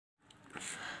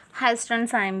Hi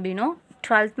students, I am Bino.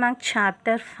 12th mark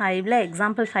chapter 5ல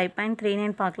example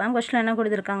 5.39 பார்க்கலாம். question என்ன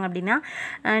கொடுத்திருக்காங்க அப்படின்னா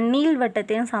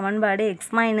நீள்வட்டத்தின் சமன்பாடு x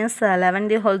minus 11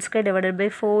 the whole square divided by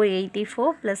 484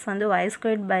 plus வந்து y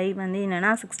squared by வந்து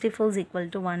என்னன்னா 64 is equal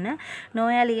to 1.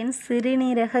 நோயாளியின்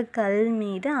சிறுநீரக கல்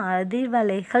மீது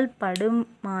அதிர்வலைகள்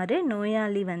படுமாறு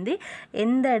நோயாளி வந்து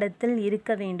எந்த இடத்தில்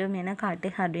இருக்க வேண்டும் என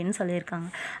காட்டுக அப்படின்னு சொல்லியிருக்காங்க.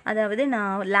 அதாவது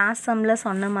நான் லாஸ்ட் சம்ல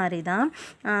சொன்ன மாதிரி தான்.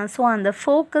 ஸோ அந்த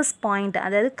ஃபோக்கஸ் பாயிண்ட்,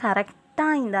 அதாவது கரெக்டாக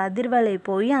இந்த அதிர்வலை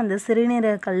போய் அந்த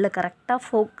சிறுநீரக கல்ல கரெக்டாக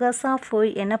ஃபோக்கஸாக போய்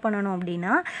என்ன பண்ணணும்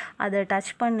அப்படின்னா அதை டச்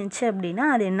பண்ணிச்சு அப்படின்னா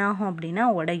அது என்ன ஆகும் அப்படின்னா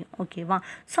உடையும். ஓகேவா?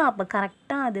 ஸோ அப்போ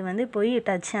கரெக்டாக அது வந்து போய்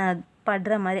டச்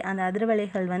படுற மாதிரி அந்த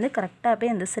அதிர்வலைகள் வந்து கரெக்டாக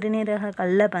போய் அந்த சிறுநீரக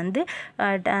கல்லை வந்து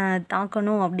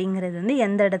தாக்கணும் அப்படிங்கிறது வந்து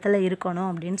எந்த இடத்துல இருக்கணும்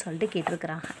அப்படின்னு சொல்லிட்டு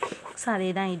கேட்டிருக்கிறாங்க. ஸோ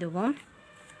அதே தான் இதுவும்.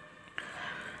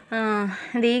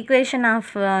 The equation of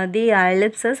the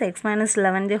ellipse is x minus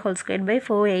 11 the whole squared by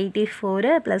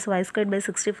 484 plus y squared by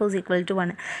 64 is equal to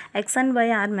 1. X and y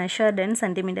are measured in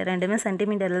centimeter. ரெண்டுமே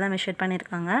சென்டிமீட்டரில் தான் மெஷர்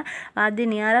பண்ணியிருக்காங்க. The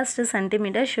nearest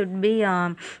centimeter should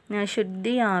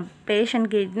the patient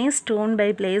kidney stone by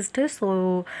placed so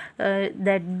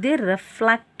that the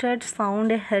reflected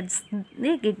sound hits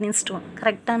the kidney stone.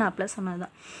 கரெக்டாக நான் apply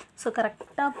சொன்னதான். So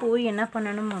கரெக்டாக போய் என்ன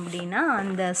பண்ணணும் அப்படின்னா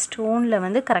அந்த ஸ்டோனில்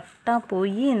வந்து கரெக்டாக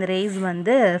போய் இந்த ரேஸ்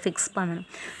வந்து ஃபிக்ஸ் பண்ணணும்.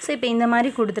 ஸோ இப்போ இந்த மாதிரி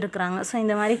கொடுத்துருக்குறாங்க. ஸோ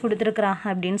இந்த மாதிரி கொடுத்துருக்குறாங்க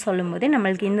அப்படின்னு சொல்லும்போது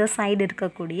நம்மளுக்கு இந்த சைடு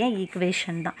இருக்கக்கூடிய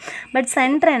ஈக்குவேஷன் தான். பட்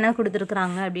சென்டர் என்ன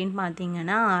கொடுத்துருக்குறாங்க அப்படின்னு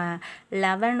பார்த்தீங்கன்னா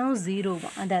 11ம்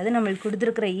 0வும். அதாவது நம்மளுக்கு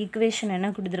கொடுத்துருக்குற ஈக்குவேஷன்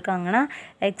என்ன கொடுத்துருக்காங்கன்னா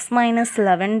X minus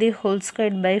 11 the whole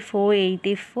squared by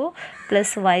 484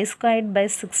 plus Y squared by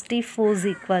 64 is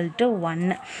equal to 1.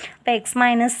 இப்போ X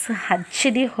minus H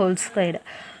the whole squared.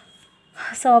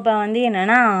 So அப்போ வந்து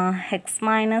என்னென்னா X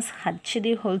minus H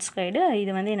the whole squared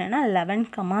இது வந்து என்னென்னா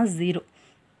 11,0.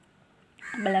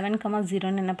 அப்போ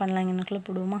 11,0ன்னு என்ன பண்ணலாம், எனக்குள்ளே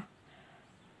போடுவோமா?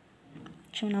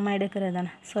 நம்ம எடுக்கிறது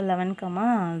தானே. ஸோ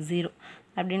 11,0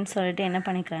 அப்படின்னு சொல்லிட்டு என்ன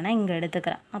பண்ணிக்கிறேன்னா இங்கே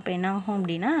எடுத்துக்கிறேன். அப்போ என்ன ஆகும்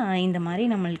அப்படின்னா இந்த மாதிரி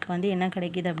நம்மளுக்கு வந்து என்ன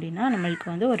கிடைக்கிது அப்படின்னா நம்மளுக்கு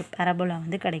வந்து ஒரு பேரபோலா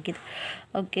வந்து கிடைக்கிது.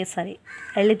 ஓகே, சாரி,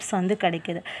 எலிப்ஸ் வந்து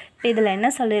கிடைக்கிது. இப்போ இதில் என்ன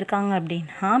சொல்லியிருக்காங்க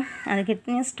அப்படின்னா அந்த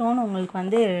கிட்னி ஸ்டோன் உங்களுக்கு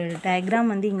வந்து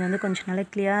டயக்ராம் வந்து இங்கே வந்து கொஞ்சம் நல்லா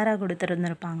கிளியராக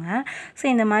கொடுத்துருந்துருப்பாங்க. ஸோ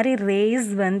இந்த மாதிரி ரேஸ்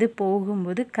வந்து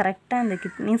போகும்போது கரெக்டாக அந்த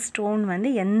கிட்னி ஸ்டோன்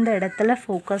வந்து எந்த இடத்துல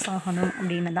ஃபோக்கஸ் ஆகணும்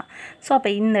அப்படின்னு தான். ஸோ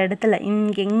அப்போ இந்த இடத்துல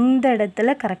எந்த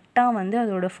இடத்துல கரெக்டாக வந்து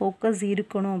அதோட ஃபோக்கஸ்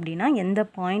இருக்கணும் அப்படின்னா எந்த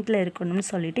பாயிண்டில் இருக்கணும்னு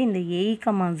சொல்லிட்டு இந்த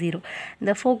 8,0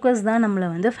 இந்த ஃபோக்கஸ் தான் நம்மளை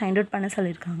வந்து ஃபைண்ட் அவுட் பண்ண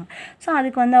சொல்லியிருக்காங்க. ஸோ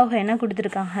அதுக்கு வந்து அவங்க என்ன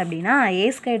கொடுத்துருக்காங்க அப்படின்னா ஏ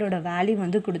ஸ்கொயர்டோட வேல்யூ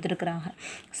வந்து கொடுத்துருக்குறாங்க.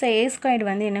 ஸோ ஏ ஸ்கொயர்டு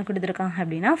வந்து என்ன கொடுத்துருக்காங்க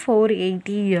அப்படின்னா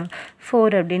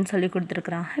 484 அப்படின்னு சொல்லி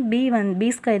கொடுத்துருக்குறாங்க. பி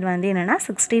ஸ்கொயர்டு வந்து என்னென்னா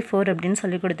 64 அப்படின்னு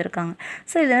சொல்லி கொடுத்துருக்காங்க.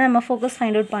 ஸோ இதில் நம்ம ஃபோக்கஸ்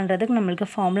ஃபைண்ட் அவுட் பண்ணுறதுக்கு நம்மளுக்கு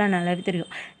ஃபார்முலா நல்லாவே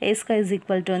தெரியும். ஏ ஸ்கொயர் இஸ்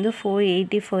ஈக்குவல் டு வந்து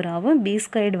 484 ஆகும். பி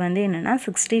ஸ்கொயர்டு வந்து என்னென்னா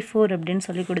 64 அப்படின்னு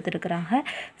சொல்லி கொடுத்துருக்குறாங்க.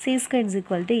 C square is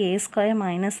equal to A square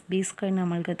minus b square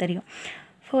நம்மளுக்கு தெரியும்.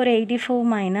 484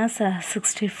 minus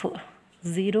 64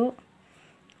 0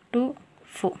 2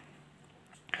 4.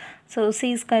 So c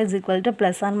square is equal to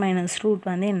plus or minus root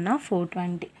வந்து என்ன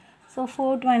 420. ஸோ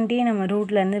 420 நம்ம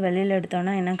ரூட்லேருந்து வெளியில்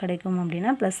எடுத்தோன்னா என்ன கிடைக்கும்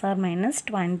அப்படின்னா ப்ளஸ் ஆர் மைனஸ்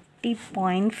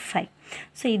 20.5.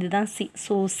 ஸோ இதுதான் சி.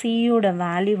 ஸோ சியோட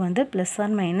வேல்யூ வந்து ப்ளஸ்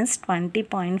ஆர் மைனஸ்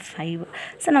 20.5.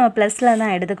 ஸோ நம்ம ப்ளஸில்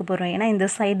தான் எடுத்துக்க போகிறோம், ஏன்னா இந்த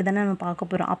சைடு தானே நம்ம பார்க்க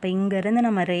போகிறோம். அப்போ இங்கேருந்து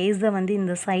நம்ம ரேஸை வந்து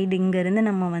இந்த சைடு இங்கேருந்து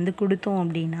நம்ம வந்து கொடுத்தோம்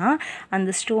அப்படின்னா அந்த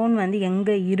ஸ்டோன் வந்து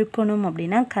எங்கே இருக்கணும்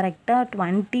அப்படின்னா கரெக்டாக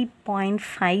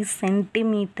 20.5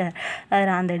 சென்டிமீட்டர்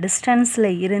அந்த டிஸ்டன்ஸில்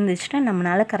இருந்துச்சுன்னா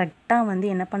நம்மளால் கரெக்டாக வந்து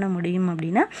என்ன பண்ண முடியும்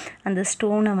அப்படின்னா அந்த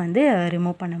ஸ்டோனை வந்து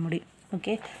ரிமூவ் பண்ண முடியும்.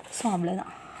 ஓகே, ஸோ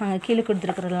அவ்வளோதான். அங்கே கீழே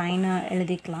கொடுத்துருக்குற லைனை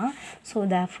எழுதிக்கலாம். So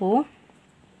therefore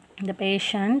the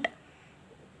patient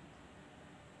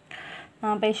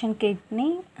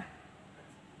kidney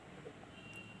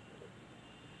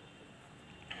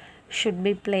should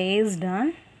be placed on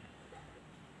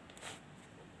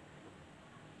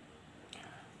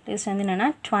taste வந்து என்னென்னா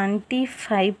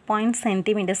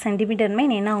 25 சென்டிமீட்டர்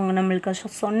மீன் ஏன்னா அவங்க நம்மளுக்கு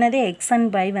சொன்னதே எக்ஸ் அண்ட்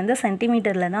பை வந்து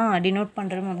சென்டிமீட்டரில் தான் டினோட்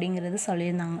பண்ணுறோம் அப்படிங்கிறது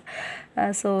சொல்லியிருந்தாங்க.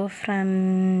 So from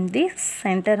the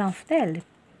centre of the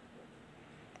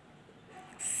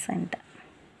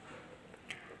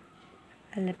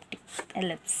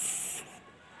ellipse.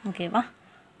 ஓகேவா?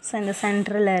 ஸோ இந்த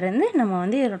சென்டரில் இருந்து நம்ம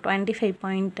வந்து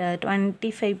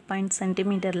 25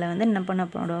 சென்டிமீட்டரில் வந்து என்ன பண்ண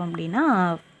போகிறோம் அப்படின்னா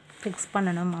ஃபிக்ஸ்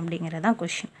பண்ணணும் அப்படிங்கிறது தான்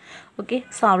கொஷின். ஓகே,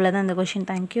 ஸோ அவ்வளோதான் இந்த கொஷின்.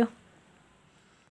 தேங்க்யூ.